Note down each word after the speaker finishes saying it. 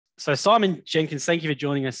So Simon Jenkins, thank you for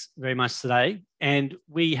joining us very much today. And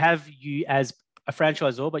we have you as a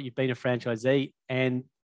franchisor, but you've been a franchisee. And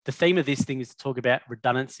the theme of this thing is to talk about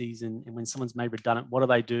redundancies and when someone's made redundant, what do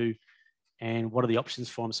they do and what are the options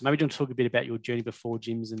for them? So maybe you want to talk a bit about your journey before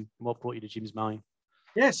Jim's and what brought you to Jim's Mowing.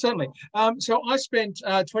 Yeah, certainly. So I spent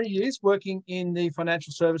 20 years working in the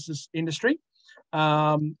financial services industry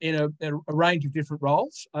in a range of different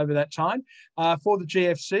roles over that time. For the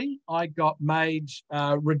GFC, I got made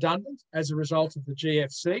redundant as a result of the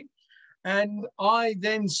GFC. And I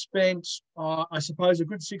then spent, I suppose, a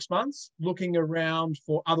good 6 months looking around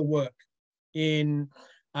for other work in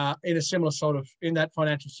a similar sort of, in that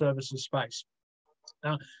financial services space.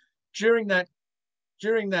 During that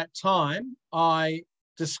time, I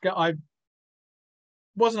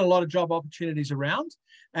wasn't a lot of job opportunities around,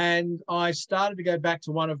 and I started to go back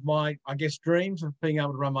to one of my, I guess, dreams of being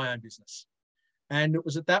able to run my own business. And it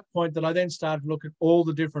was at that point that I then started to look at all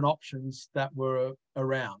the different options that were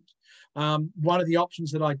around. One of the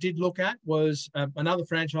options that I did look at was another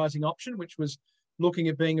franchising option, which was looking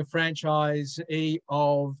at being a franchisee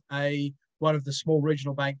of one of the small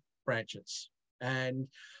regional bank branches. And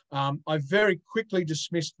I very quickly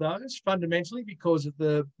dismissed those fundamentally because of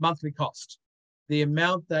the monthly cost. The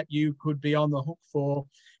amount that you could be on the hook for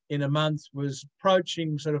in a month was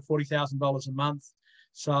approaching sort of $40,000 a month.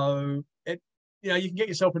 So you can get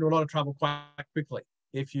yourself into a lot of trouble quite quickly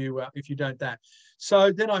if you don't that.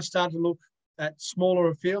 So then I started to look at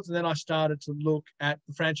smaller fields, and then I started to look at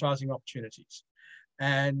the franchising opportunities.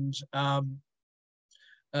 And I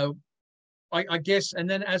guess, and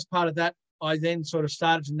then as part of that, I then sort of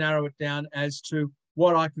started to narrow it down as to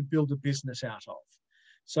what I could build a business out of.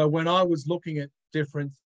 So when I was looking at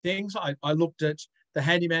different things, I looked at the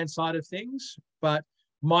handyman side of things, but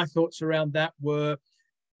my thoughts around that were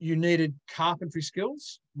you needed carpentry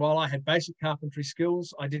skills. While I had basic carpentry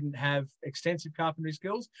skills, I didn't have extensive carpentry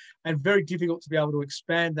skills, and very difficult to be able to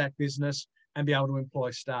expand that business and be able to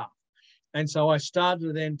employ staff. And so I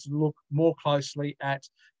started then to look more closely at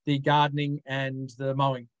the gardening and the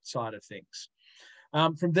mowing side of things.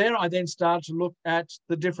 From there, I then started to look at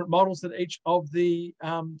the different models that each of the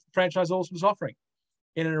franchisors was offering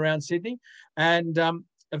in and around Sydney. And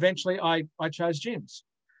eventually I chose Jim's.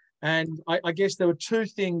 And I guess there were two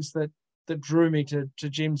things that drew me to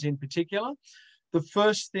Jim's in particular. The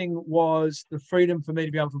first thing was the freedom for me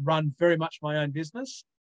to be able to run very much my own business,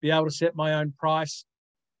 be able to set my own price,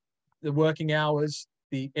 the working hours,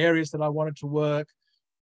 the areas that I wanted to work.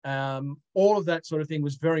 All of that sort of thing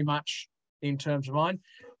was very much in terms of mine.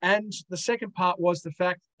 And the second part was the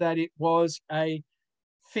fact that it was a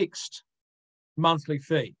fixed monthly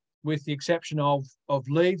fee, with the exception of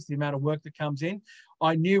leads, the amount of work that comes in.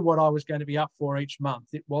 I knew what I was going to be up for each month.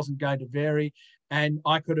 It wasn't going to vary, and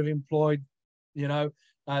I could have employed,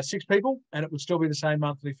 6 people, and it would still be the same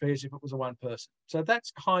monthly fee as if it was a one person. So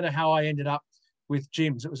that's kind of how I ended up with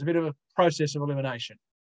Jim's. It was a bit of a process of elimination.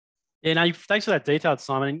 Yeah, no, thanks for that detail,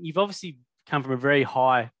 Simon. You've obviously come from a very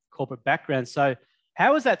high corporate background. So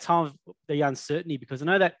how was that time of the uncertainty? Because I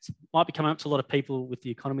know that might be coming up to a lot of people with the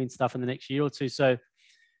economy and stuff in the next year or two. So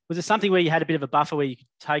was it something where you had a bit of a buffer where you could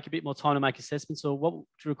take a bit more time to make assessments, or what do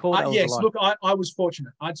you recall? Yes, look, I was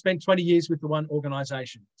fortunate. I'd spent 20 years with the one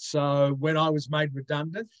organisation. So when I was made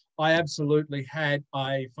redundant, I absolutely had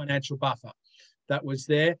a financial buffer that was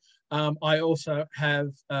there. I also have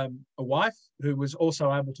a wife who was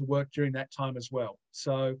also able to work during that time as well.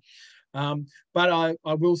 So, but I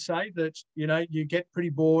will say that, you get pretty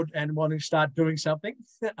bored and wanting to start doing something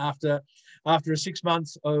after a 6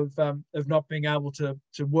 months of not being able to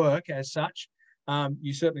work as such.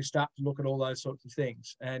 You certainly start to look at all those sorts of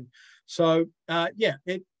things. And so,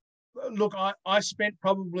 look, I spent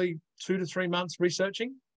probably 2 to 3 months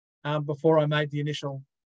researching before I made the initial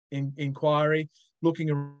inquiry, looking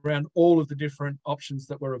around all of the different options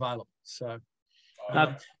that were available. So,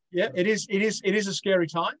 it is a scary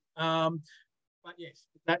time. But yes,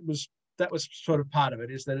 that was sort of part of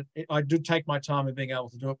it, is that I did take my time in being able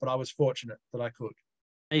to do it, but I was fortunate that I could.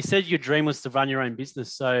 You said your dream was to run your own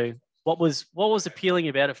business. So what was appealing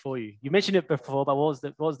about it for you? You mentioned it before, but what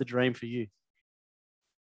was the dream for you?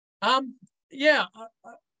 I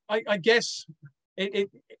guess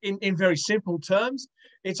in very simple terms,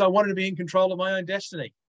 I wanted to be in control of my own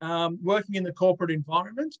destiny. Working in the corporate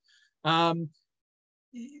environment,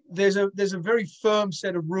 there's a very firm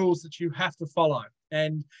set of rules that you have to follow,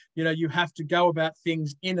 and you have to go about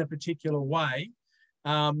things in a particular way,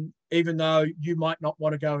 even though you might not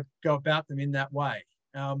want to go about them in that way.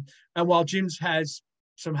 And while Jim's has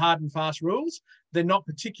some hard and fast rules, they're not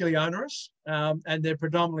particularly onerous, and they're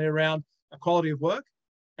predominantly around a quality of work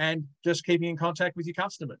and just keeping in contact with your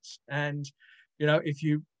customers. And, you know, if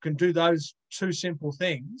you can do those two simple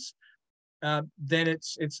things, then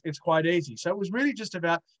it's quite easy. So it was really just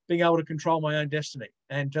about being able to control my own destiny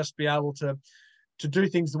and just be able to do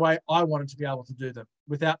things the way I wanted to be able to do them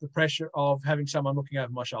without the pressure of having someone looking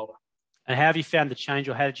over my shoulder. And how have you found the change,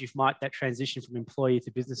 or how did you make that transition from employee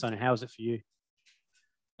to business owner? How was it for you?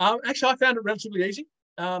 Actually, I found it relatively easy.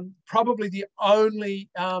 Probably the only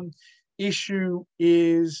issue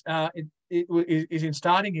is in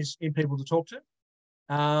starting is in people to talk to.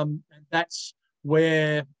 And that's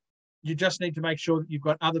where you just need to make sure that you've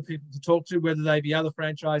got other people to talk to, whether they be other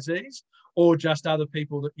franchisees or just other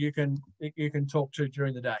people that you can talk to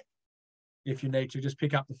during the day. If you need to, just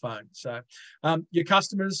pick up the phone. So your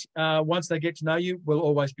customers, once they get to know you, will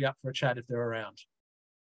always be up for a chat if they're around.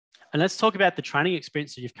 And let's talk about the training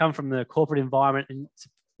experience. So you've come from the corporate environment, and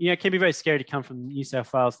you know, it can be very scary to come from New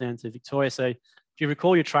South Wales down to Victoria. So do you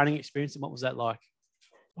recall your training experience, and what was that like?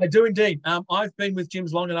 I do indeed. I've been with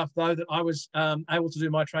gyms long enough, though, that I was able to do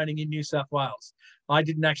my training in New South Wales. I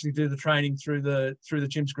didn't actually do the training through the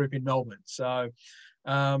gyms group in Melbourne. So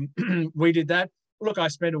we did that. Look, I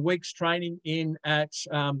spent a week's training in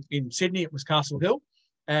Sydney. It was Castle Hill.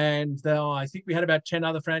 And I think we had about 10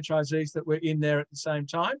 other franchisees that were in there at the same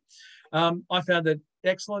time. I found that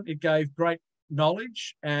excellent. It gave great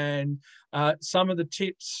knowledge, and some of the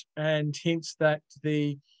tips and hints that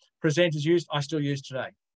the presenters used, I still use today.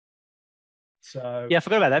 So yeah, I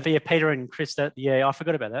forgot about that. But yeah, Peter and Chris, I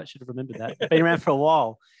forgot about that. Should have remembered that. They've been around for a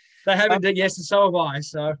while. They have indeed, yes, and so have I.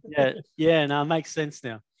 So yeah, no, it makes sense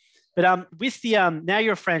now. But with the now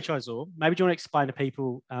you're a franchisor. Maybe do you want to explain to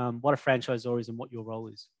people what a franchisor is and what your role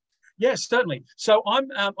is? Yes, certainly. So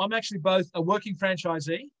I'm actually both a working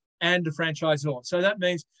franchisee and a franchisor. So that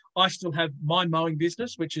means I still have my mowing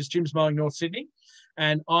business, which is Jim's Mowing North Sydney,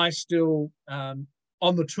 and I still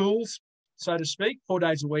on the tools, so to speak, 4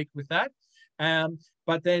 days a week with that.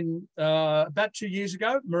 But then about 2 years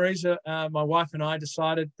ago, Marisa, my wife, and I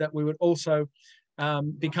decided that we would also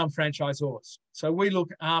become franchisors. So we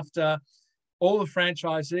look after all the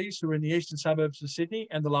franchisees who are in the eastern suburbs of Sydney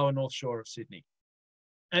and the lower north shore of Sydney.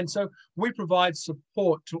 And so we provide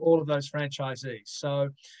support to all of those franchisees. So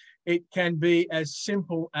it can be as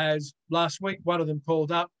simple as last week, one of them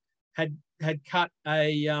called up, had cut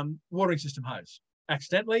a watering system hose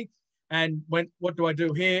accidentally, and went, what do I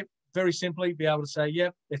do here? Very simply be able to say,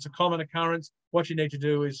 yep, it's a common occurrence. What you need to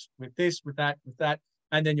do is with this, with that,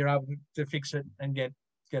 and then you're able to fix it and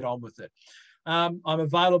get on with it. I'm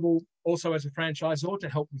available also as a franchisor to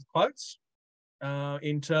help with quotes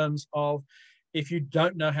in terms of if you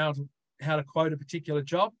don't know how to quote a particular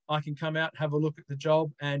job, I can come out, have a look at the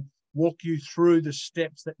job and walk you through the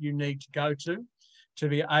steps that you need to go to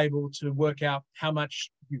be able to work out how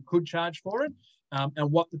much you could charge for it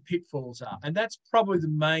and what the pitfalls are. And that's probably the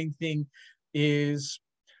main thing, is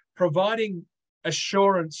providing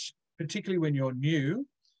assurance, particularly when you're new,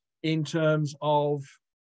 in terms of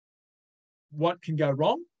what can go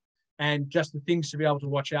wrong and just the things to be able to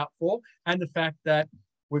watch out for, and the fact that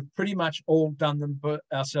we've pretty much all done them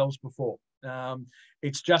ourselves before.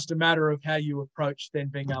 It's just a matter of how you approach then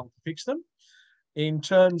being able to fix them. In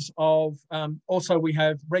terms of, also we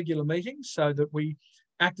have regular meetings so that we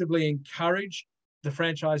actively encourage the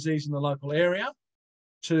franchisees in the local area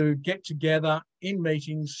to get together in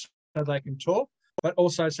meetings so they can talk, but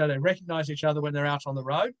also so they recognise each other when they're out on the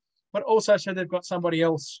road, but also so they've got somebody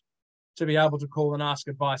else to be able to call and ask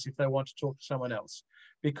advice if they want to talk to someone else.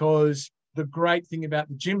 Because the great thing about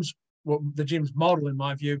the gyms model, in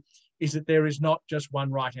my view, is that there is not just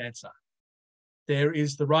one right answer. There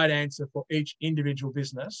is the right answer for each individual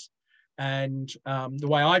business. And the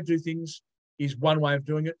way I do things is one way of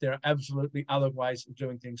doing it. There are absolutely other ways of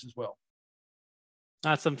doing things as well.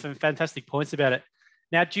 That's some fantastic points about it.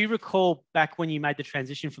 Now, do you recall back when you made the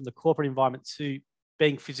transition from the corporate environment to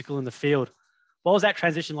being physical in the field? What was that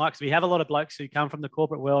transition like? Because we have a lot of blokes who come from the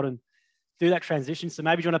corporate world and do that transition. So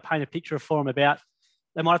maybe you want to paint a picture for them about,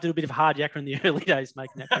 they might have to do a bit of hard yakka in the early days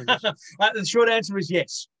making that transition. The short answer is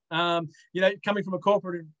yes. Coming from a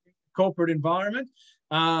corporate environment,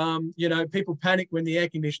 people panic when the air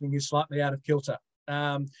conditioning is slightly out of kilter.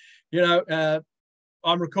 I'm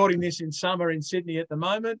recording this in summer in Sydney at the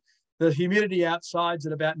moment. The humidity outside's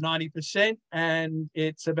at about 90% and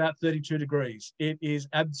it's about 32 degrees. It is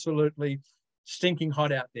absolutely stinking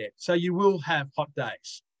hot out there. So you will have hot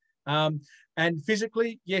days. And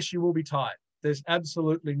physically, yes, you will be tired. There's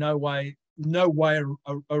absolutely no way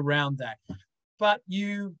around that. But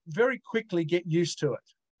you very quickly get used to it.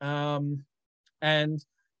 And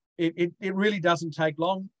it really doesn't take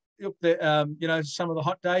long. look, you know, some of the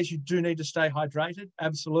hot days, you do need to stay hydrated.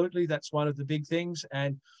 Absolutely. That's one of the big things.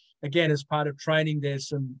 And again, as part of training, there's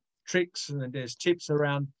some tricks and there's tips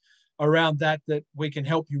around that we can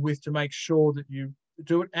help you with to make sure that you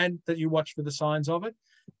do it and that you watch for the signs of it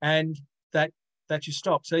and that you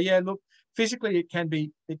stop. So yeah, look, physically it can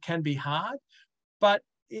be hard, but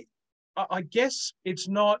I guess it's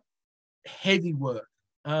not heavy work.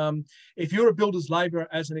 If you're a builder's labourer,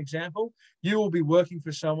 as an example, you will be working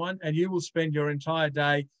for someone and you will spend your entire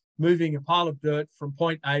day moving a pile of dirt from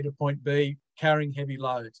point A to point B, carrying heavy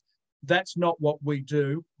loads. That's not what we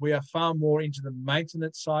do. We are far more into the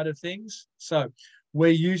maintenance side of things. So we're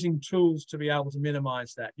using tools to be able to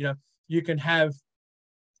minimize that. You know, you can have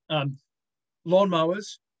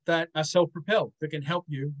lawnmowers that are self-propelled that can help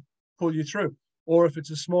you pull you through. Or if it's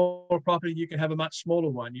a small property, you can have a much smaller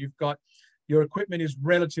one. You've got your equipment is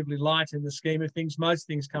relatively light in the scheme of things. Most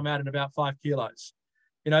things come out in about 5 kilos,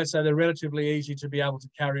 you know, so they're relatively easy to be able to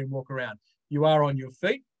carry and walk around. You are on your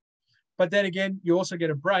feet, but then again, you also get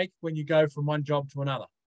a break when you go from one job to another.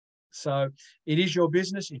 So it is your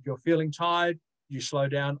business. If you're feeling tired, you slow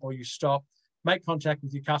down or you stop, make contact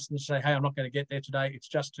with your customers, say, hey, I'm not going to get there today. It's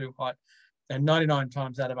just too hot. And 99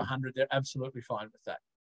 times out of 100, they're absolutely fine with that.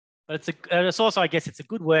 But it's also, I guess, it's a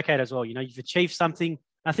good workout as well. You know, you've achieved something.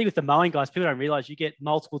 I think with the mowing guys, people don't realize you get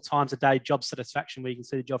multiple times a day job satisfaction where you can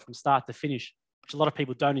see the job from start to finish, which a lot of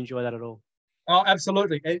people don't enjoy that at all. Oh,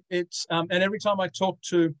 absolutely. It's and every time I talk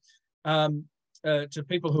to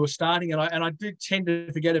people who are starting, and I do tend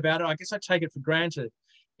to forget about it. I guess I take it for granted.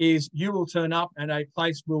 Is you will turn up and a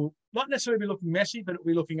place will not necessarily be looking messy, but it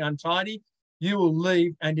will be looking untidy. You will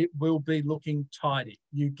leave and it will be looking tidy.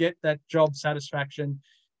 You get that job satisfaction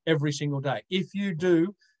every single day. If you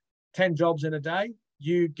do 10 jobs in a day,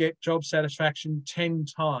 you get job satisfaction 10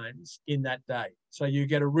 times in that day. So you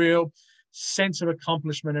get a real sense of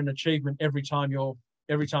accomplishment and achievement every time you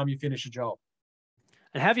finish a job.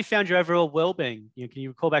 And how have you found your overall well-being? You know, can you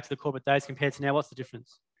recall back to the corporate days compared to now? What's the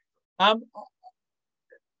difference?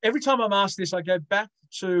 Every time I'm asked this, I go back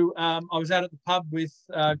to I was out at the pub with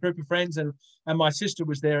a group of friends and my sister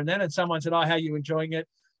was there and someone said, oh, how are you enjoying it?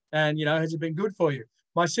 And, you know, has it been good for you?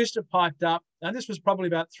 My sister piped up, and this was probably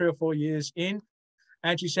about 3 or 4 years in,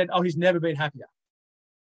 and she said, oh, he's never been happier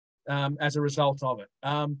as a result of it.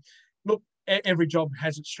 Look, every job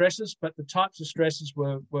has its stresses, but the types of stresses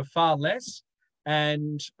were far less,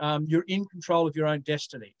 and you're in control of your own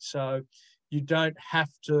destiny. So you don't have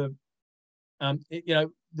to, you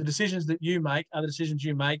know, the decisions that you make are the decisions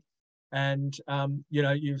you make, and you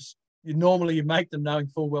know, you normally you make them knowing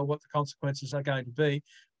full well what the consequences are going to be,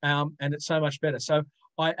 and it's so much better. So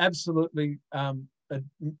I absolutely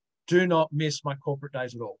do not miss my corporate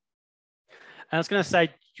days at all. And I was going to say,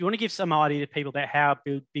 do you want to give some idea to people about how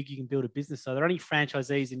big you can build a business? So are there any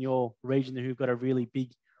franchisees in your region who've got a really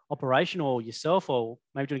big operation, or yourself, or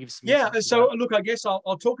maybe do you want to give some? Yeah, so look, I guess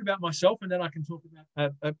I'll talk about myself and then I can talk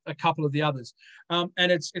about a couple of the others. And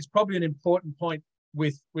it's probably an important point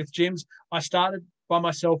with gyms. I started by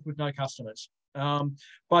myself with no customers.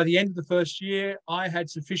 By the end of the first year, I had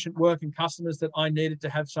sufficient work and customers that I needed to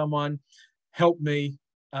have someone help me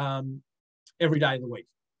every day of the week.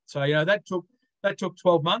 So, you know, that took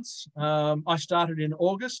 12 months. I started in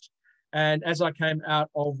August, and as I came out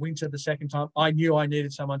of winter the second time, I knew I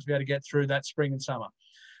needed someone to be able to get through that spring and summer.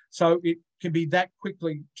 So it can be that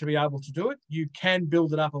quickly to be able to do it. You can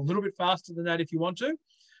build it up a little bit faster than that if you want to,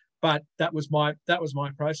 but that was my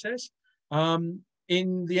process.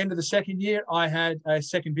 In the end of the second year, I had a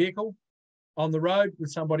second vehicle on the road with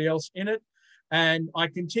somebody else in it, and I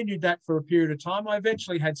continued that for a period of time. I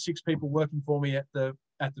eventually had 6 people working for me at the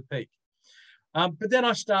peak, but then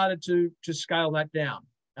I started to scale that down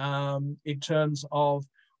in terms of,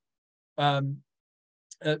 I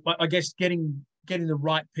guess, getting the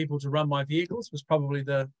right people to run my vehicles was probably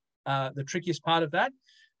the trickiest part of that.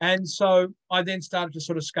 And so I then started to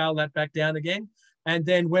sort of scale that back down again. And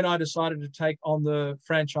then when I decided to take on the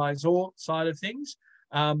franchisor side of things,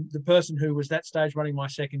 the person who was that stage running my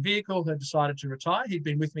second vehicle had decided to retire. He'd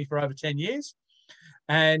been with me for over 10 years.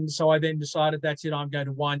 And so I then decided, that's it, I'm going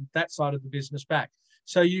to wind that side of the business back.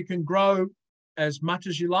 So you can grow as much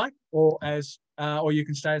as you like, or you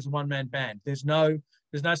can stay as a one-man band. There's no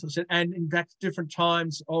sort of set. And in fact, different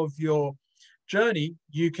times of your journey,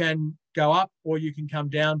 you can go up or you can come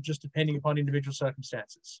down, just depending upon individual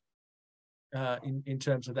circumstances. In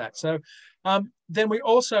terms of that. So then we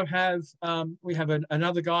also have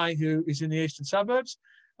another guy who is in the eastern suburbs.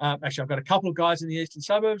 Actually, I've got a couple of guys in the eastern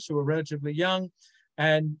suburbs who are relatively young,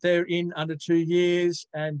 and they're in under 2 years,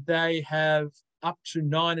 and they have up to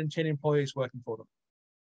 9 and 10 employees working for them.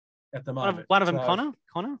 at the moment. One of them,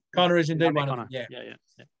 Connor. Connor is indeed one Connor. of them.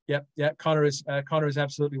 Yeah. Yeah. Connor is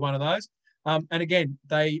absolutely one of those. And again,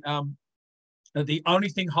 they the only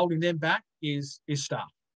thing holding them back is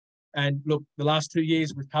staff. And look, the last 2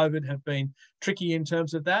 years with COVID have been tricky in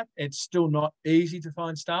terms of that. It's still not easy to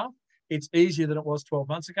find staff. It's easier than it was 12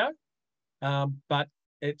 months ago, but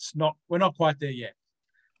it's not. We're not quite there yet.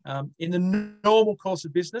 In the normal course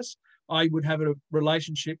of business, I would have a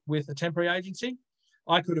relationship with a temporary agency.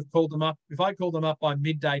 I could have called them up. If I called them up by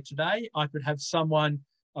midday today, I could have someone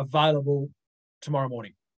available tomorrow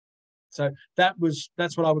morning. So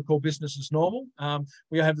that's what I would call business as normal.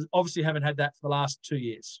 We obviously haven't had that for the last 2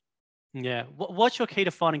 years. Yeah. What's your key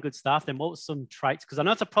to finding good staff then? What were some traits? Because I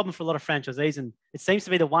know it's a problem for a lot of franchisees, and it seems to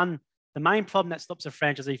be the main problem that stops a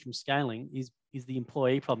franchisee from scaling is the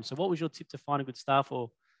employee problem. So what was your tip to finding good staff,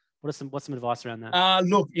 or what's some advice around that?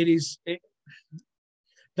 Look,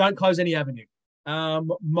 don't close any avenue.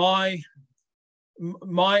 My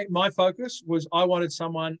focus was I wanted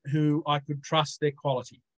someone who I could trust their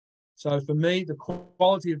quality. So for me, the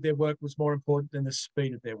quality of their work was more important than the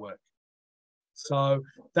speed of their work. So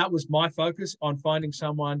that was my focus on finding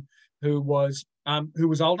someone who was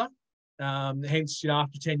older. Hence,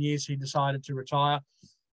 after 10 years, he decided to retire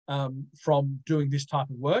from doing this type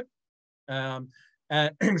of work.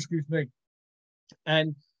 Excuse me.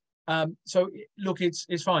 And so, look,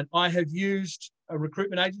 it's fine. I have used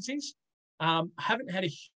recruitment agencies. Haven't had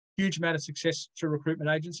a huge amount of success through recruitment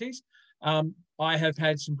agencies. I have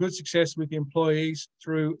had some good success with employees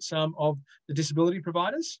through some of the disability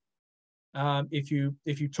providers. If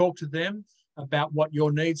you talk to them about what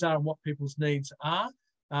your needs are and what people's needs are,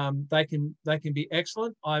 they can be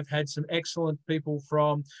excellent. I've had some excellent people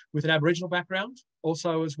with an Aboriginal background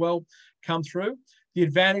also as well come through. The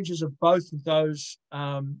advantages of both of those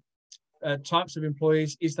types of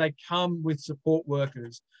employees is they come with support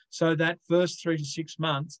workers. So that first 3 to 6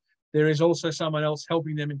 months, there is also someone else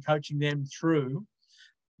helping them and coaching them through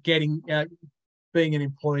being an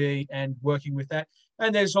employee and working with that.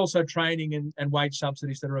 And there's also training and wage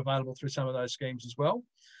subsidies that are available through some of those schemes as well.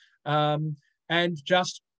 And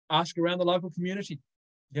just ask around the local community.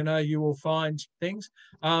 You will find things.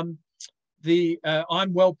 I'm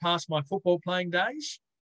well past my football playing days,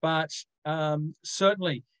 but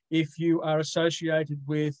certainly if you are associated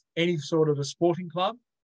with any sort of a sporting club,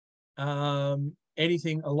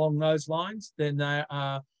 anything along those lines, then they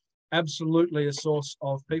are absolutely a source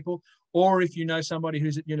of people. Or if you know somebody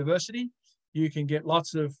who's at university, you can get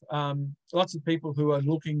lots of people who are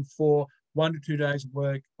looking for 1 to 2 days of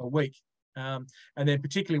work a week. And then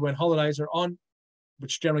particularly when holidays are on,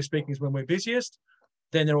 which generally speaking is when we're busiest,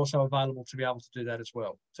 then they're also available to be able to do that as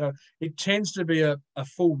well. So it tends to be a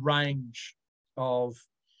full range of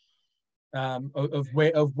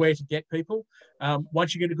where to get people.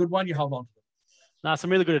 Once you get a good one, you hold on to them. No,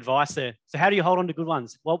 some really good advice there. So how do you hold on to good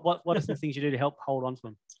ones? What are some things you do to help hold on to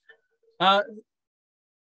them?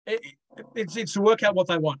 It's to work out what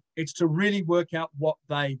they want. It's to really work out what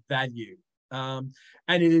they value. And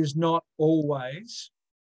it is not always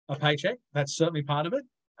a paycheck. That's certainly part of it.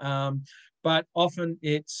 But often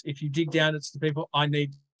it's, if you dig down, it's the people, I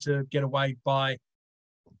need to get away by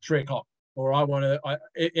 3 o'clock, or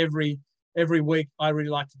every week I really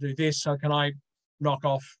like to do this. So can I knock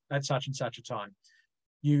off at such and such a time?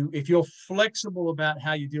 If you're flexible about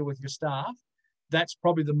how you deal with your staff, that's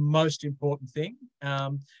probably the most important thing.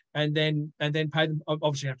 And then pay them.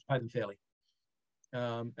 Obviously, you have to pay them fairly.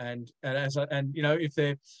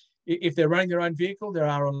 If they're running their own vehicle, there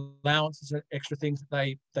are allowances and extra things that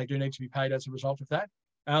they do need to be paid as a result of that.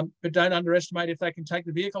 But don't underestimate if they can take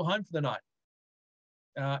the vehicle home for the night.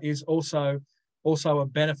 Is also a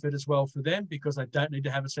benefit as well for them, because they don't need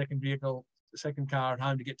to have a second car at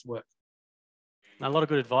home to get to work. A lot of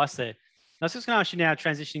good advice there. I was just going to ask you now,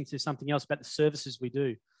 transitioning to something else about the services we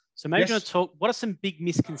do. So maybe you want to talk, what are some big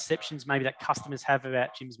misconceptions maybe that customers have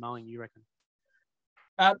about Jim's Mowing, you reckon?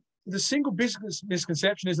 The single business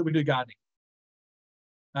misconception is that we do gardening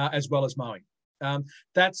as well as mowing.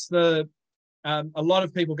 That's a lot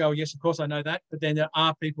of people go, yes, of course I know that. But then there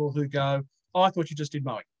are people who go, oh, I thought you just did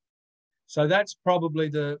mowing. So that's probably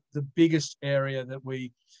the biggest area that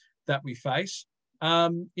we face.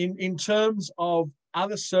 In terms of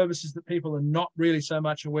other services that people are not really so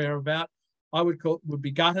much aware about, I would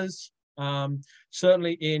be gutters.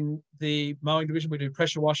 Certainly in the mowing division, we do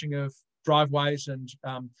pressure washing of driveways and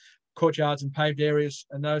courtyards and paved areas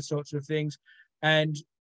and those sorts of things, and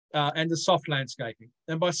the soft landscaping.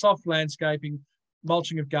 And by soft landscaping,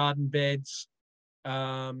 mulching of garden beds,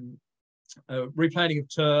 replanting of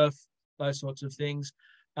turf, those sorts of things.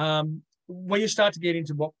 When you start to get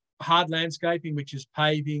into what hard landscaping, which is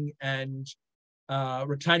paving and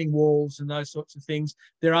retaining walls and those sorts of things,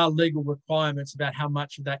 there are legal requirements about how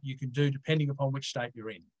much of that you can do depending upon which state you're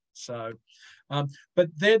in. So, but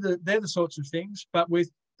they're the sorts of things. But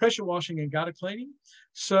with pressure washing and gutter cleaning,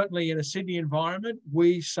 certainly in a Sydney environment,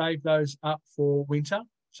 we save those up for winter.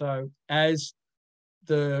 So as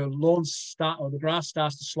the lawns start or the grass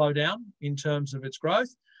starts to slow down in terms of its growth,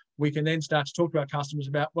 we can then start to talk to our customers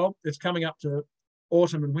about, well, it's coming up to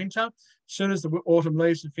autumn and winter. As soon as the autumn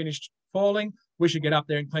leaves have finished falling, we should get up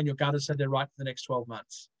there and clean your gutters so they're right for the next 12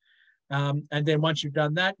 months. And then once you've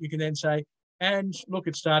done that, you can then say, and look,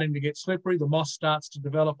 it's starting to get slippery. The moss starts to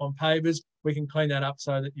develop on pavers. We can clean that up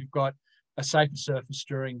so that you've got a safer surface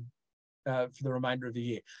during for the remainder of the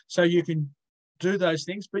year. So you can do those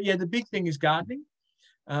things. But yeah, the big thing is gardening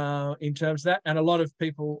in terms of that. And a lot of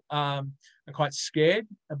people are quite scared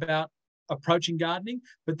about approaching gardening,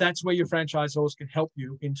 but that's where your franchisors can help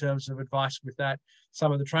you in terms of advice with that.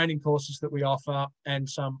 Some of the training courses that we offer and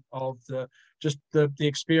some of the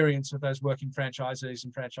experience of those working franchisees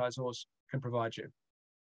and franchisors can provide you.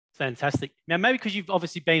 Fantastic. Now, maybe because you've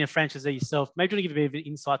obviously been a franchisee yourself, maybe you want to give a bit of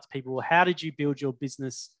insight to people. How did you build your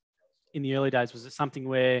business in the early days? Was it something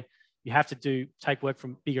where you have to take work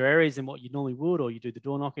from bigger areas than what you normally would, or you do the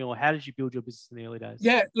door knocking, or how did you build your business in the early days?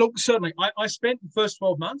 Yeah, look, certainly. I spent the first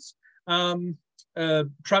 12 months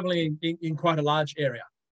traveling in quite a large area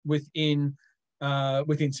within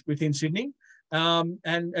Sydney. And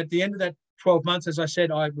at the end of that 12 months, as I said,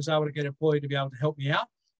 I was able to get an employee to be able to help me out.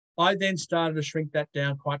 I then started to shrink that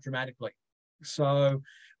down quite dramatically. So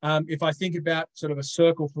if I think about sort of a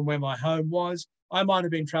circle from where my home was, I might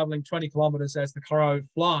have been traveling 20 kilometres as the crow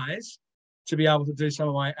flies to be able to do some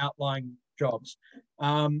of my outlying jobs.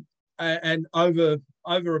 And over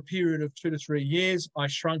a period of 2 to 3 years, I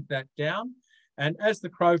shrunk that down. And as the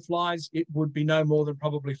crow flies, it would be no more than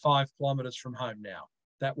probably 5 kilometres from home now,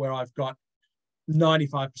 that where I've got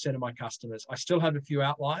 95% of my customers. I still have a few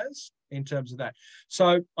outliers in terms of that.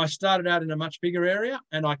 So I started out in a much bigger area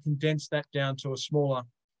and I condensed that down to a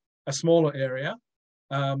smaller area.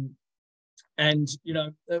 And, you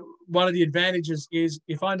know, one of the advantages is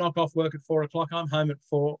if I knock off work at 4 o'clock, I'm home at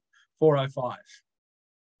 4:05.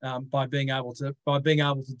 By being able to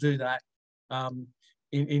do that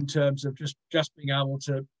in terms of just being able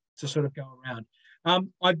to sort of go around.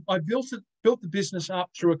 I built the business up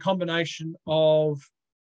through a combination of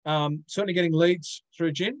certainly getting leads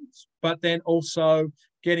through gyms, but then also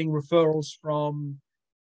getting referrals from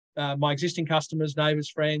my existing customers, neighbours,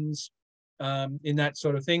 friends, in that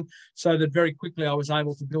sort of thing, so that very quickly I was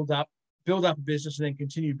able to build up a business and then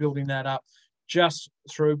continue building that up just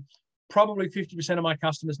through probably 50% of my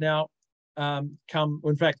customers now come,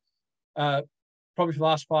 in fact, probably for the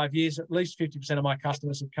last 5 years, at least 50% of my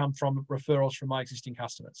customers have come from referrals from my existing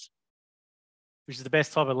customers. Which is the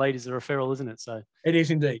best type of lead, is a referral, isn't it? So it is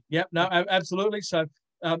indeed. Yep. No, absolutely. So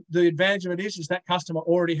the advantage of it is that customer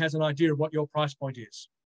already has an idea of what your price point is.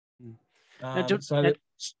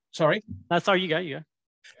 Sorry. No, sorry, you go. Yeah.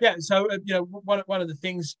 So you know, one of the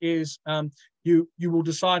things is you will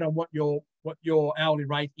decide on what your hourly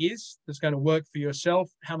rate is that's going to work for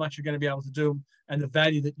yourself, how much you're going to be able to do, and the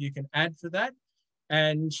value that you can add for that.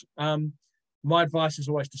 And my advice is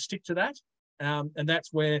always to stick to that. And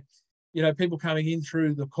that's where, you know, people coming in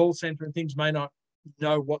through the call center and things may not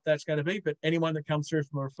know what that's going to be, but anyone that comes through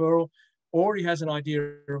from a referral already has an idea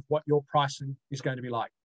of what your pricing is going to be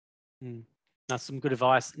like. That's some good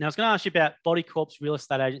advice. Now, I was going to ask you about body corps, real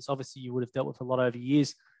estate agents. Obviously, you would have dealt with a lot over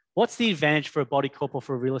years. What's the advantage for a body corp or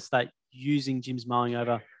for a real estate using Jim's Mowing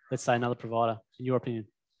over, let's say, another provider, in your opinion?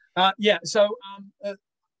 So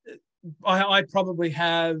I probably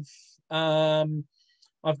have,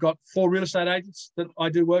 I've got 4 real estate agents that I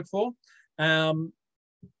do work for.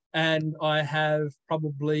 And I have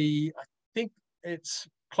probably, I think it's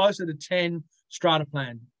closer to 10 strata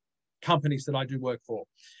plan companies that I do work for.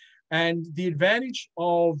 And the advantage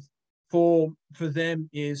for them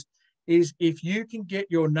is if you can get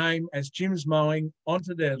your name as Jim's Mowing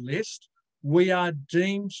onto their list, we are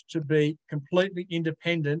deemed to be completely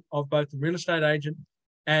independent of both the real estate agent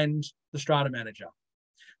and the strata manager.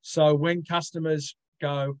 So when customers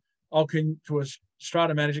go, to a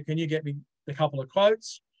strata manager, can you get me a couple of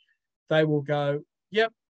quotes? They will go,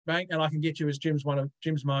 yep, bank, and I can get you as Jim's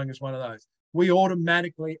Mowing as one of those. We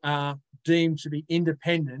automatically are deemed to be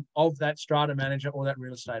independent of that strata manager or that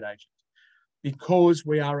real estate agent because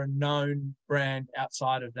we are a known brand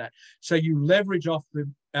outside of that. So you leverage off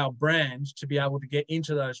our brand to be able to get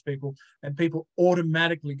into those people, and people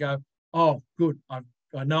automatically go, oh, good, I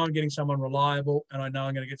know I'm getting someone reliable and I know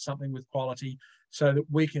I'm going to get something with quality, so that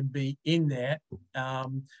we can be in there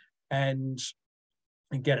and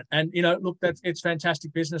get it. And, you know, look, it's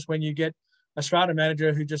fantastic business when you get a strata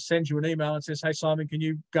manager who just sends you an email and says, hey, Simon, can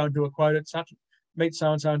you go and do a quote at such, meet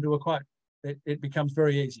so-and-so and do a quote. It becomes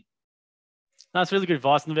very easy. That's really good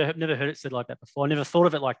advice. Never heard it said like that before. I never thought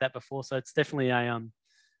of it like that before. So it's definitely a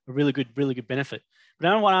really good benefit.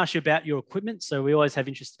 But I want to ask you about your equipment. So we always have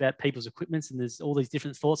interest about people's equipments, and there's all these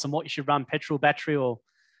different thoughts on what you should run, petrol, battery, or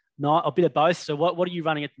not, a bit of both. So what are you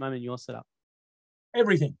running at the moment in your setup?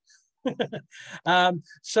 Everything.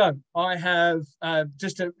 So I have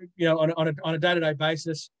just on a day-to-day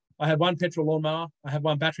basis, I have one petrol lawnmower, I have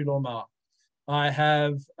one battery lawnmower, I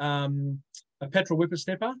have a petrol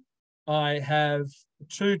whippersnipper, I have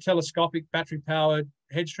 2 telescopic battery-powered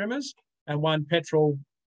hedge trimmers, and 1 petrol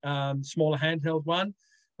smaller handheld one.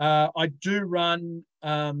 I do run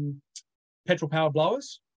petrol-powered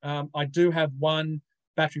blowers. I do have 1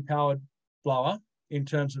 battery-powered blower in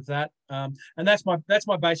terms of that. And that's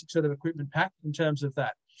my basic sort of equipment pack in terms of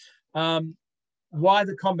that. Why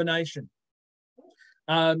the combination?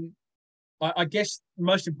 I guess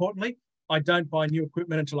most importantly, I don't buy new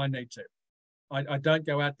equipment until I need to. I don't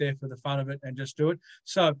go out there for the fun of it and just do it.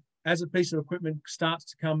 So as a piece of equipment starts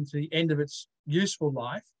to come to the end of its useful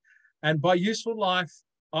life, and by useful life,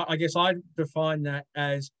 I guess I define that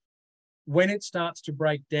as when it starts to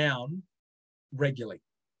break down regularly.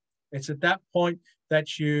 It's at that point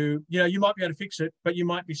that you might be able to fix it, but you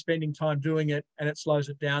might be spending time doing it and it slows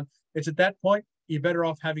it down. It's at that point you're better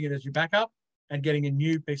off having it as your backup and getting a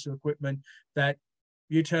new piece of equipment that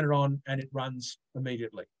you turn it on and it runs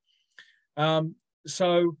immediately.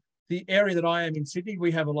 So the area that I am in Sydney,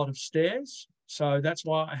 we have a lot of stairs. So that's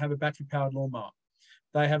why I have a battery-powered lawnmower.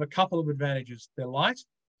 They have a couple of advantages. They're light,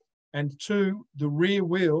 and 2, the rear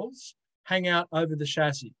wheels hang out over the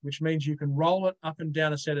chassis, which means you can roll it up and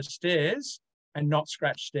down a set of stairs and not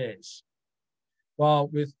scratch stairs. While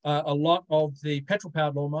with a lot of the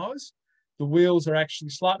petrol-powered lawnmowers, the wheels are actually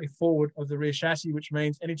slightly forward of the rear chassis, which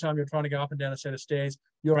means anytime you're trying to go up and down a set of stairs,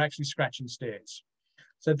 you're actually scratching stairs.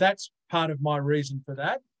 So that's part of my reason for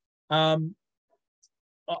that.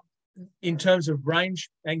 In terms of range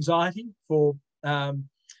anxiety for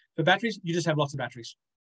batteries, you just have lots of batteries,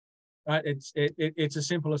 right? It's as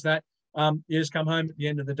simple as that. You just come home at the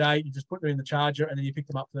end of the day, you just put them in the charger, and then you pick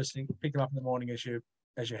them up first thing, pick them up in the morning as you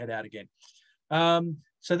head out again.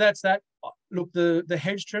 So that's that. Look, the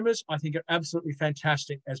hedge trimmers I think are absolutely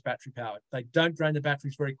fantastic as battery powered. They don't drain the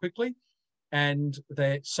batteries very quickly, and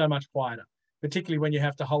they're so much quieter, particularly when you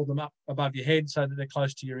have to hold them up above your head so that they're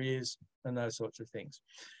close to your ears and those sorts of things.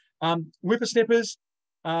 Whippersnippers,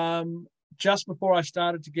 just before I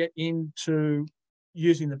started to get into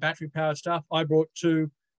using the battery powered stuff, I brought 2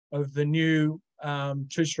 of the new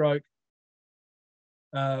 2-stroke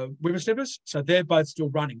whippersnippers. So they're both still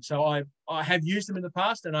running. So I have used them in the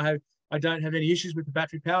past, and I don't have any issues with the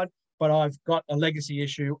battery powered, but I've got a legacy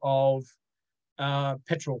issue of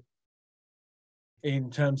petrol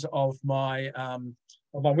in terms of my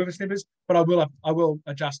whippersnippers. But I will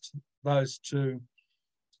adjust those to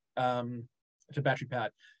battery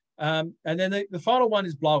powered. And then the final one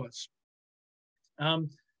is blowers.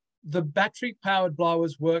 The battery powered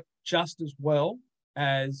blowers work just as well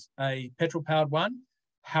as a petrol powered one.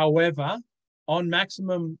 However, on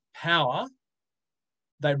maximum power,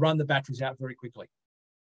 they run the batteries out very quickly.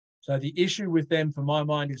 So the issue with them, for my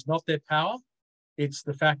mind, is not their power. It's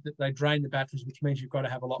the fact that they drain the batteries, which means you've got to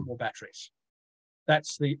have a lot more batteries.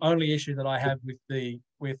 That's the only issue that I have with the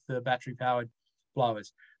battery powered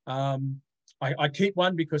blowers. I keep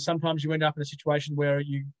one because sometimes you end up in a situation where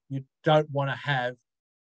you don't want to have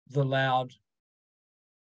the loud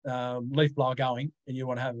leaf blower going, and you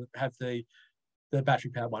want to have the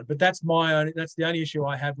battery powered one. But that's the only issue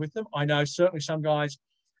I have with them. I know certainly some guys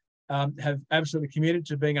have absolutely committed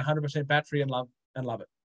to being 100% battery and love it.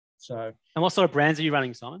 So. And what sort of brands are you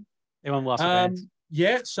running, Simon? Everyone will ask brands.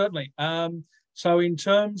 Yeah, certainly. So in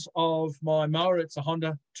terms of my mower, it's a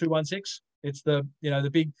Honda 216. It's the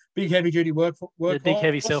big heavy duty work. The big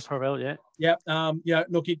heavy self-propelled, yeah. Yeah.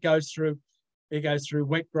 Look, it goes through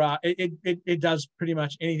wet grass. It does pretty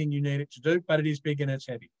much anything you need it to do, but it is big and it's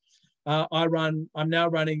heavy. I'm now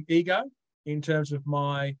running Ego in terms of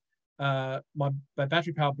my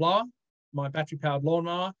battery powered blower, my battery powered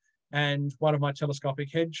lawnmower, and one of my telescopic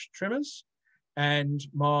hedge trimmers. And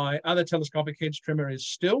my other telescopic hedge trimmer is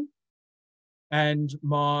Still, and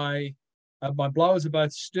my blowers are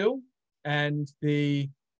both Still, and the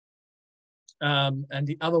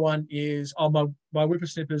other one is my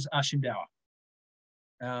whippersnippers are Shindauer.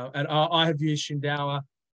 And I have used Shindauer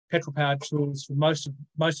petrol-powered tools for most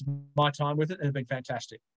of my time with it, and have been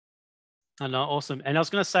fantastic. I know, awesome. And I was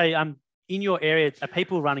going to say, in your area, are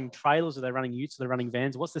people running trailers? Are they running utes? Are they running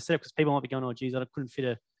vans? What's the setup? Because people might be going, oh, geez, I couldn't fit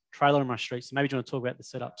a trailer on my street. So maybe you want to talk about the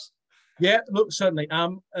setups. Yeah, look, certainly.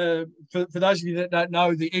 For those of you that don't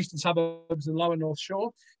know, the eastern suburbs and lower North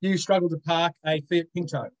Shore, you struggle to park a Fiat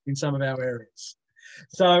Pinto in some of our areas.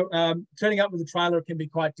 So turning up with a trailer can be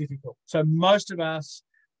quite difficult. So most of us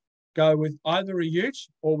go with either a ute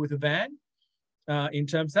or with a van in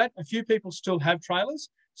terms of that. A few people still have trailers,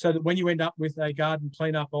 so that when you end up with a garden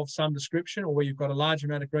cleanup of some description, or where you've got a large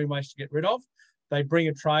amount of green waste to get rid of, they bring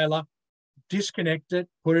a trailer, disconnect it,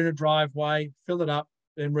 put it in a driveway, fill it up,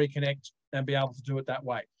 then reconnect and be able to do it that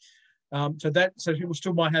way. So people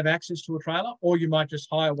still might have access to a trailer, or you might just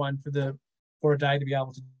hire one for a day to be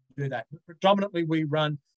able to do that. But predominantly, we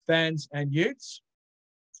run vans and utes.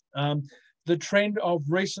 The trend of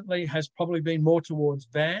recently has probably been more towards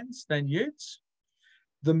vans than utes.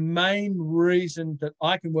 The main reason that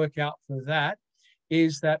I can work out for that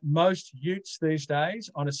is that most utes these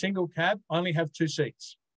days on a single cab only have 2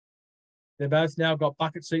 seats. They're both now got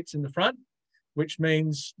bucket seats in the front, which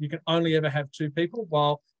means you can only ever have 2 people,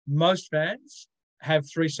 while most vans have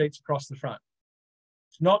 3 seats across the front.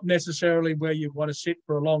 It's not necessarily where you want to sit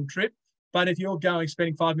for a long trip, but if you're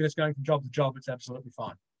spending 5 minutes going from job to job, it's absolutely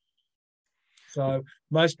fine. So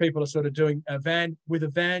most people are sort of doing a van. With a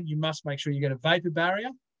van, you must make sure you get a vapor barrier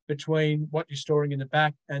between what you're storing in the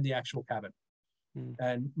back and the actual cabin.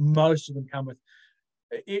 And most of them come with,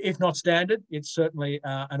 if not standard, it's certainly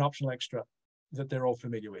an optional extra that they're all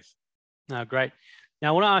familiar with. Oh, great. Now,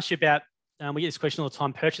 I want to ask you about, we get this question all the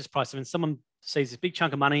time, purchase price. When someone sees this big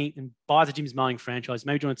chunk of money and buys a Jim's Mowing franchise,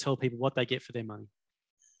 maybe you want to tell people what they get for their money.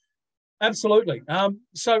 Absolutely.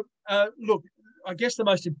 Look, I guess the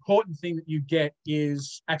most important thing that you get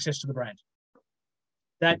is access to the brand.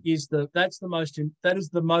 That is the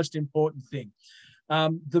most important thing.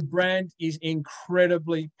 The brand is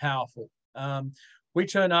incredibly powerful. We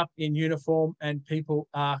turn up in uniform and people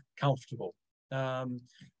are comfortable.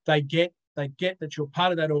 They get that you're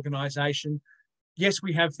part of that organization. Yes,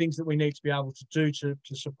 we have things that we need to be able to do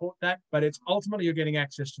to support that, but it's ultimately you're getting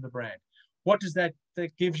access to the brand. What does that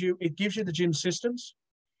gives you? It gives you the gym systems.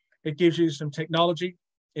 It gives you some technology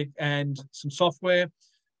and some software.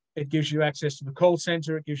 It gives you access to the call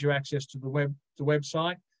center. It gives you access to the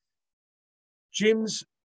website. Gyms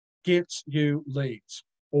gives you leads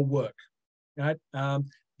or work. Right?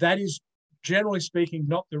 That is, generally speaking,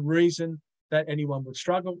 not the reason that anyone would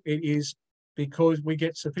struggle. It is because we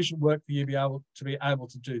get sufficient work for you to be able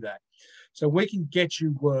to do that. So we can get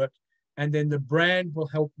you work, and then the brand will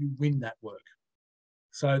help you win that work,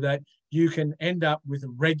 so that you can end up with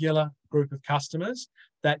a regular group of customers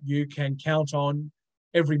that you can count on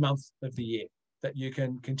every month of the year, that you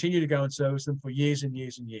can continue to go and service them for years and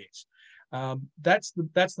years and years. That's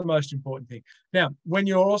the most important thing. Now, when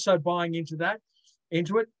you're also buying into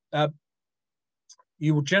it,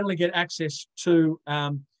 you will generally get access to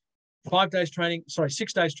 6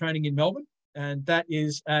 days training in Melbourne, and that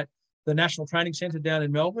is at the National Training Centre down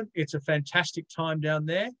in Melbourne. It's a fantastic time down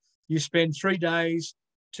there. You spend 3 days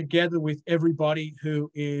together with everybody who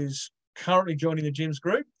is currently joining the gyms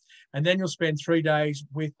group, and then you'll spend 3 days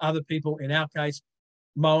with other people, in our case,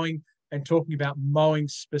 mowing, and talking about mowing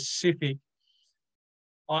specific.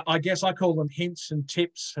 I guess I call them hints and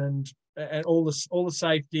tips and all the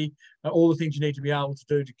safety, all the things you need to be able to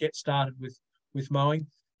do to get started with mowing.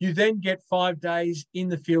 You then get 5 days in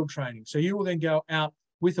the field training. So you will then go out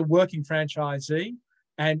with a working franchisee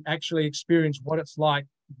and actually experience what it's like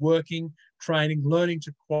working, training, learning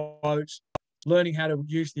to quote, learning how to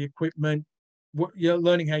use the equipment,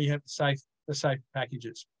 learning how you have the safe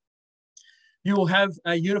packages. You will have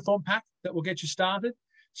a uniform pack that will get you started.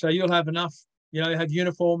 So you'll have enough, you have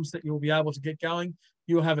uniforms that you'll be able to get going.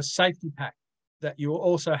 You'll have a safety pack that you will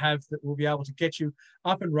also have that will be able to get you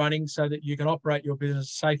up and running so that you can operate your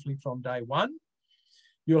business safely from day one.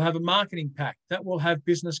 You'll have a marketing pack that will have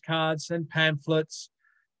business cards and pamphlets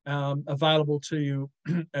available to you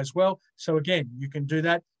as well. So again, you can do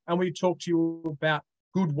that. And we talk to you about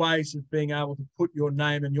good ways of being able to put your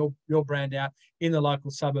name and your brand out in the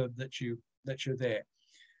local suburb that you're there.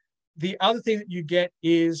 The other thing that you get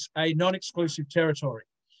is a non-exclusive territory.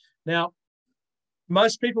 Now,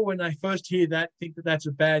 most people, when they first hear that, think that that's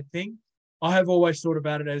a bad thing. I have always thought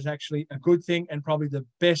about it as actually a good thing and probably the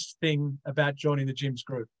best thing about joining the gyms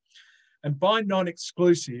group. And by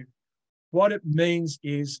non-exclusive, what it means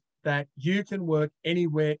is that you can work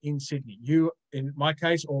anywhere in Sydney. You, in my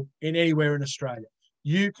case, or in anywhere in Australia,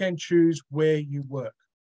 you can choose where you work.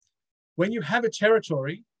 When you have a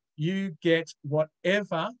territory, you get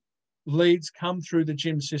whatever leads come through the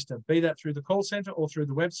gym system, be that through the call center or through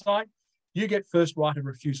the website. You get first right of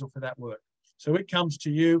refusal for that work. So it comes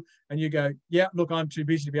to you and you go, yeah, look, I'm too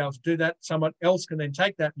busy to be able to do that. Someone else can then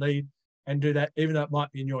take that lead and do that, even though it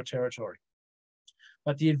might be in your territory.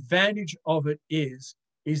 But the advantage of it is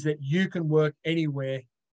that you can work anywhere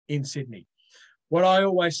in Sydney. What I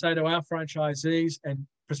always say to our franchisees and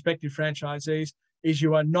prospective franchisees is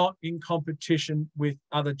you are not in competition with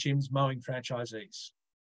other gyms mowing franchisees.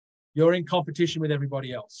 You're in competition with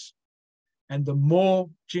everybody else. And the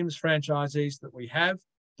more gyms franchisees that we have,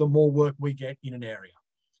 the more work we get in an area.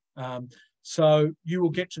 So you will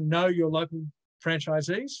get to know your local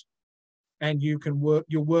franchisees and you'll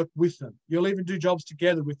work with them. You'll even do jobs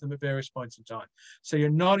together with them at various points in time. So you're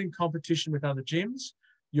not in competition with other gyms,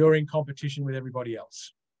 you're in competition with everybody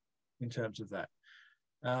else in terms of that.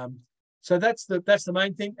 So that's the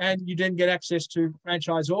main thing. And you then get access to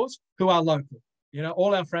franchisors who are local. You know,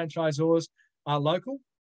 all our franchisors are local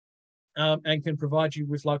and can provide you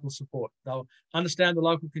with local support. They'll understand the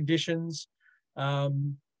local conditions. Not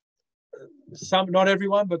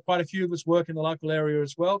everyone, but quite a few of us work in the local area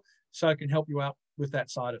as well. So it can help you out with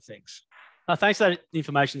that side of things. Thanks for that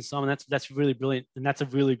information, Simon. That's really brilliant. And that's a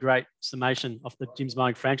really great summation of the Gyms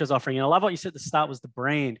Mowing franchise offering. And I love what you said at the start was the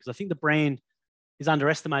brand, because I think the brand is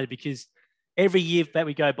underestimated, because every year that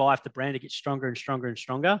we go by, if the brand, it gets stronger and stronger and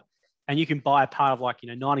stronger. And you can buy a part of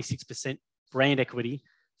 96% brand equity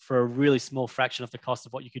for a really small fraction of the cost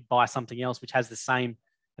of what you could buy something else, which has the same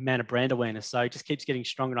amount of brand awareness. So it just keeps getting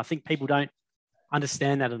stronger. And I think people don't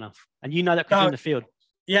understand that enough. And you know that because you're in the field.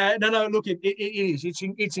 Yeah, no, look, it is.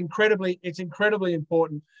 It's incredibly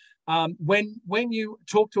important. When you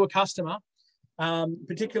talk to a customer,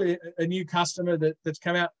 particularly a new customer that's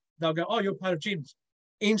come out, they'll go, "Oh, you're part of gyms."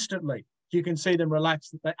 Instantly, you can see them relax,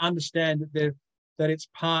 that they understand that it's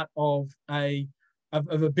part of a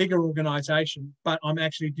bigger organisation, but I'm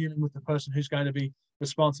actually dealing with the person who's going to be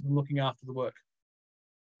responsible and looking after the work.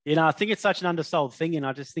 You know, I think it's such an undersold thing, and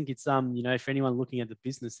I just think it's for anyone looking at the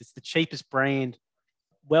business, it's the cheapest brand,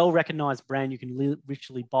 well-recognized brand you can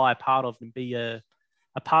literally buy a part of and be a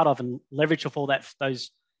part of and leverage off all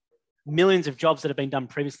those millions of jobs that have been done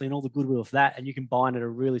previously and all the goodwill of that, and you can buy it at a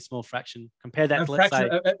really small fraction. Compare that to, let's say,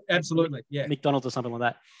 absolutely, yeah, McDonald's or something like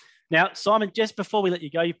that. Now, Simon, just before we let you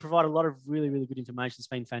go, you provide a lot of really, really good information. It's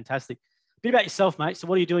been fantastic. A bit about yourself, mate. So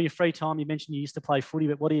what do you do in your free time? You mentioned you used to play footy,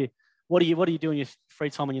 but what do you do in your free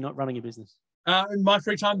time when you're not running your business? In my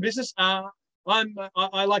free time business, I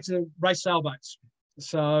like to race sailboats.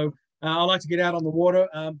 So I like to get out on the water.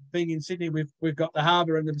 Being in Sydney, we've got the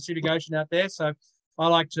harbour and the Pacific Ocean out there. So I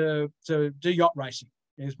like to do yacht racing.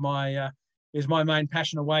 Is my main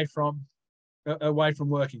passion away from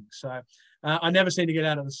working. So I never seem to get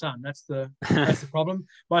out of the sun. That's the problem.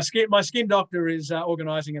 My skin doctor is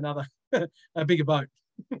organising another a bigger boat.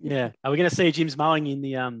 Yeah. Are we going to see Gyms Mowing in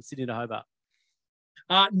the Sydney to Hobart?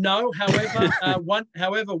 No.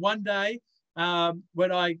 However, one day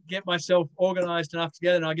when I get myself organised enough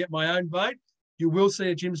together and I get my own boat, you will see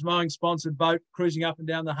a Gyms Mowing sponsored boat cruising up and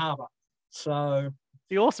down the harbour. So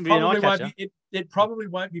be awesome. It probably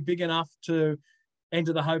won't be big enough to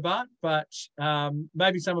enter the Hobart, but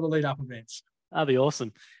maybe some of the lead-up events. That'd be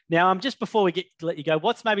awesome. Now, just before we let you go,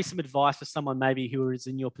 what's maybe some advice for someone maybe who was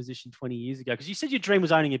in your position 20 years ago? Because you said your dream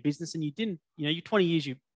was owning a business, and you didn't. You're 20 years,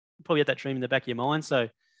 you probably had that dream in the back of your mind. So,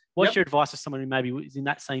 what's your advice for someone who maybe is in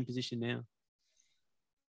that same position now?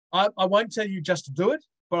 I won't tell you just to do it,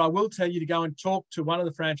 but I will tell you to go and talk to one of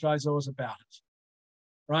the franchisors about it.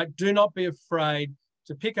 Right? Do not be afraid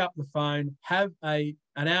to pick up the phone, have an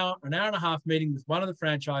hour and a half meeting with one of the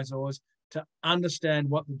franchisors to understand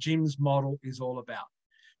what the gyms model is all about.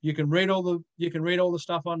 You can read all the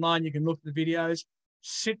stuff online. You can look at the videos.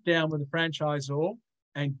 Sit down with the franchisor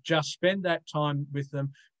and just spend that time with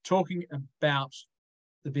them talking about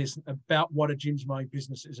the business, about what a Gyms Mowing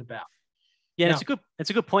business is about. Yeah, now, it's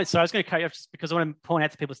a good point. So I was going to cut you off just because I want to point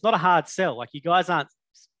out to people, it's not a hard sell. Like, you guys aren't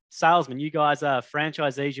salesmen. You guys are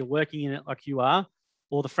franchisees. You're working in it like you are,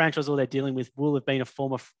 or the franchisor they're dealing with will have been a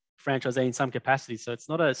former franchisee in some capacity. So it's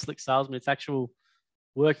not a slick salesman. It's actual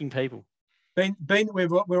working people.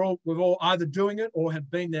 We've all either doing it or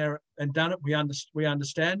have been there and done it. We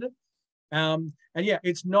understand it. And yeah,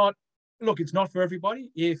 it's not for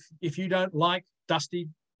everybody. If you don't like dusty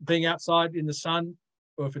being outside in the sun,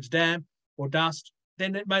 or if it's damp or dust,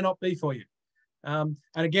 then it may not be for you. And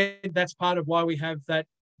again, that's part of why we have that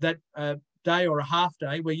day or a half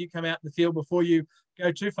day where you come out in the field before you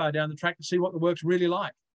go too far down the track to see what the work's really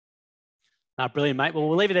like. Brilliant, mate. Well,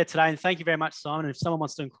 we'll leave it there today. And thank you very much, Simon. And if someone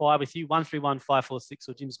wants to inquire with you, 131546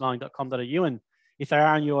 or gymsmowing.com.au. And if they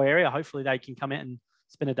are in your area, hopefully they can come out and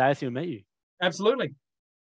spend a day with you and meet you. Absolutely.